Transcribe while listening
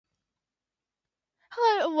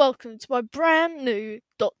and welcome to my brand new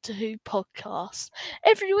Doctor Who podcast.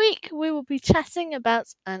 Every week we will be chatting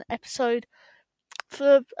about an episode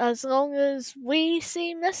for as long as we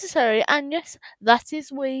seem necessary. And yes, that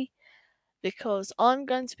is we, because I'm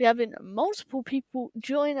going to be having multiple people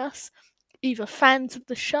join us, either fans of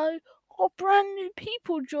the show or brand new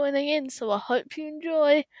people joining in. So I hope you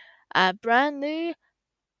enjoy our brand new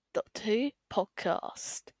Doctor Who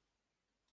podcast.